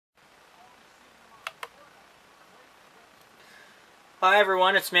Hi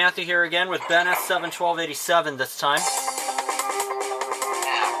everyone, it's Matthew here again with Ben S71287 this time.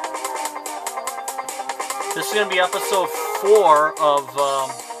 This is going to be episode 4 of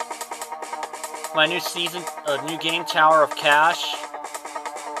my new season, new game, Tower of Cash.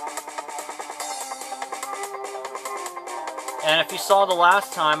 And if you saw the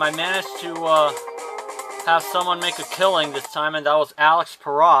last time, I managed to have someone make a killing this time, and that was Alex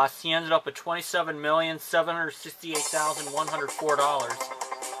Peros. He ended up with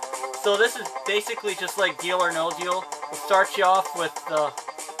 $27,768,104. So this is basically just like Deal or No Deal. We'll start you off with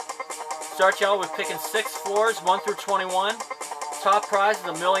picking 6 floors, 1 through 21. Top prize is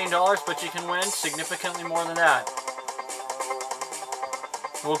 $1 million, but you can win significantly more than that.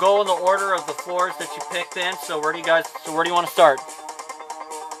 We'll go in the order of the floors that you picked in. So where do you want to start?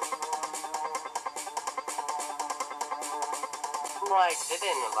 I did it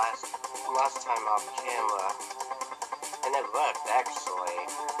in the last time off camera, and it worked actually.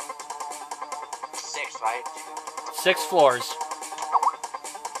 6, right? 6 floors.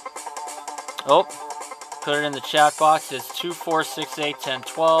 Oh, put it in the chat box. It's 2, 4, 6, 8, 10,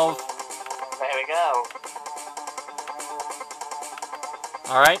 12. There we go.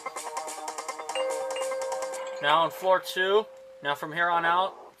 All right. Now on floor 2. Now from here on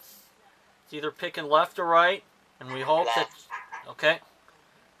out, it's either picking left or right, and we hope that. Okay,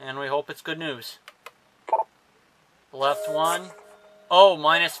 and we hope it's good news. Left one. Oh,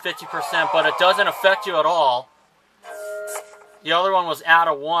 minus 50%, but it doesn't affect you at all. The other one was out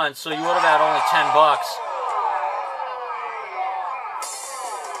of 1, so you would have had only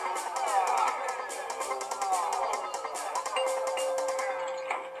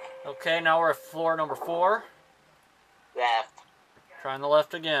 $10. Okay, now we're at floor number 4. Left. Trying the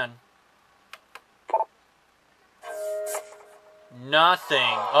left again. Nothing.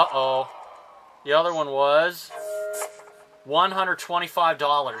 Uh-oh. The other one was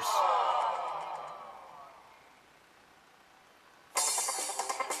 $125.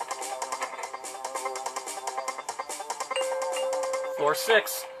 Floor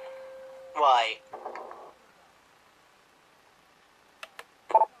 6. Right.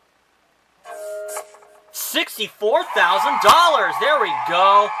 $64,000. There we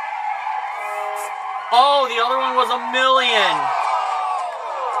go. Oh, the other one was $1 million.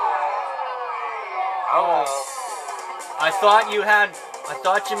 Oh, I thought you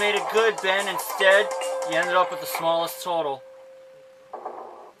made it good, Ben. Instead, you ended up with the smallest total.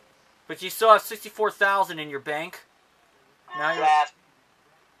 But you still have $64,000 in your bank. Now you're left.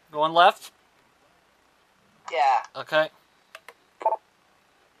 Going left? Yeah. Okay.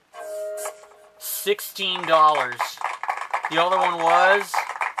 $16. The other one was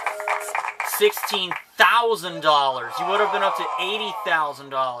 $16,000. You would have been up to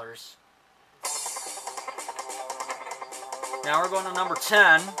 $80,000. Now we're going to number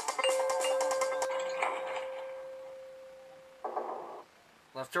 10.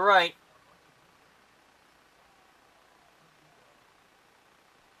 Left to right.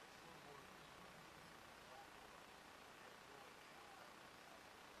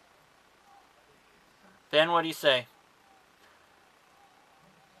 Ben, what do you say?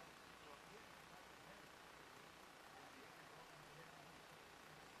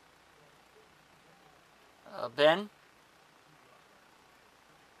 Ben?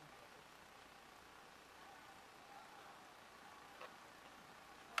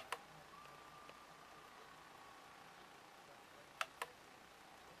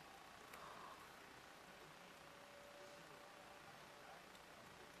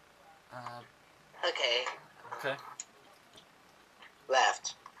 Okay. Okay.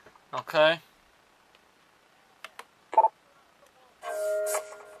 Left. Okay.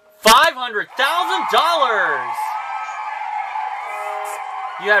 $500,000!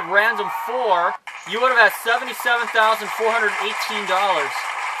 You had random 4. You would have had $77,418.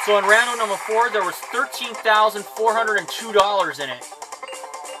 So in random number 4, there was $13,402 in it.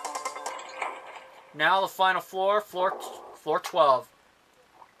 Now the final floor, floor 12.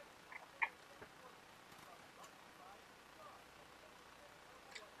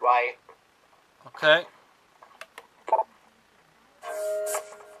 Right. Okay.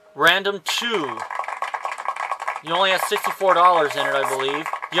 Random 2. You only have $64 in it, I believe.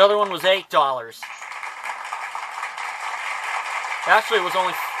 The other one was $8. Actually, it was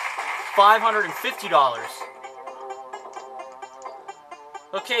only $550.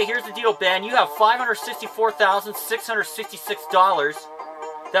 Okay, here's the deal, Ben. You have $564,666.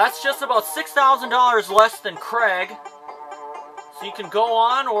 That's just about $6,000 less than Craig. So you can go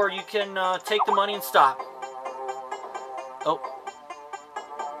on, or you can take the money and stop. Oh.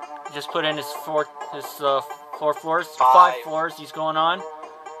 Just put in his 4 floors? 5. 5 floors. He's going on.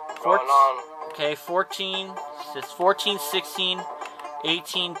 Going on. Okay, 14. It's 14, 16,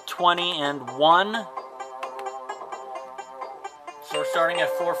 18, 20, and 1. So we're starting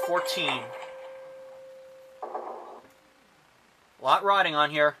at floor 14. A lot riding on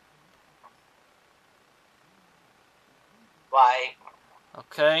here. Why?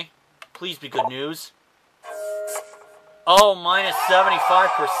 Okay. Please be good news. Oh, minus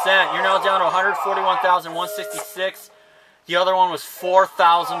 75%. You're now down to $141,166. The other one was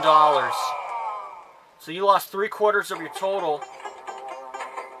 $4,000. So you lost 3/4 of your total.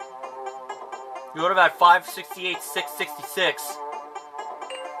 You would have had $568,666.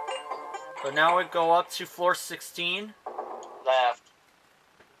 So now we go up to floor 16. Left.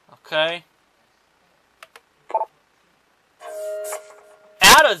 Okay.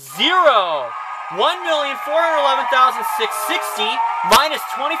 Add a 0. $1,411,660 minus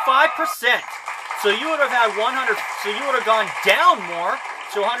 25%. So you would have had 100. So you would have gone down more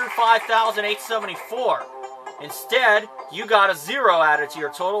to 105,874. Instead, you got a 0 added to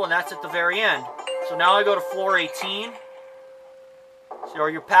your total, and that's at the very end. So now I go to floor 18. So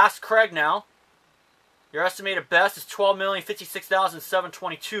you're past Craig now. Your estimated best is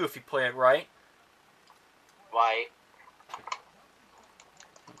 $12,056,722 if you play it right. White.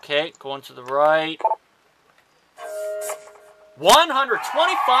 Okay, going to the right.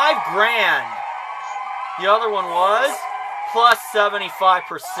 125 grand. The other one was plus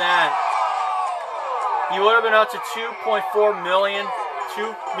 75%. You would have been up to 2.4 million,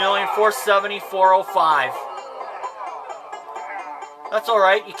 2,470,405. That's all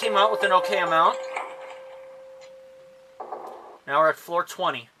right. You came out with an okay amount. Now we're at floor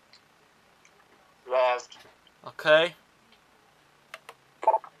 20. Left. Okay.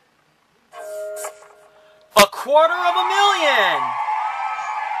 $250,000.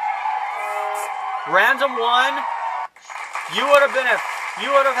 Random 1. You would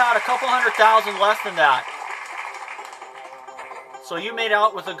have had a couple 100,000 less than that. So you made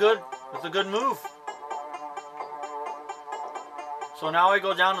out with a good move. So now I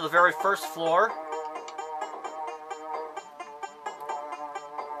go down to the very first floor.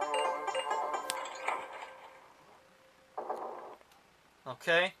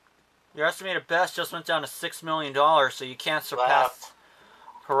 Okay. Your estimated best just went down to $6 million, so you can't surpass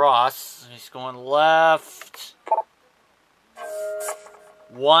Paras. He's going left.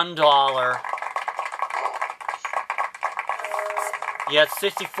 $1. You had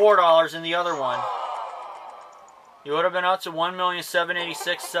 $64 in the other one. You would have been up to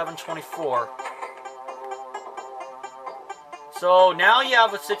 $1,786,724. So now you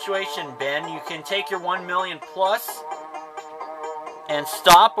have a situation, Ben. You can take your $1 million plus and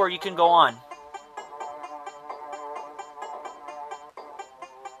stop, or you can go on.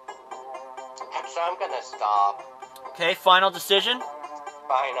 So I'm gonna stop. Okay, final decision?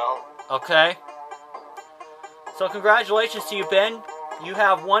 Final. Okay. So congratulations to you, Ben. You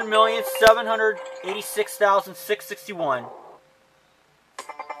have $1,786,661.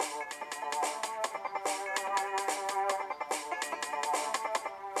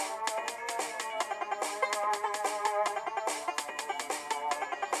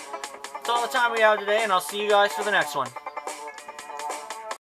 That's all the time we have today, and I'll see you guys for the next one.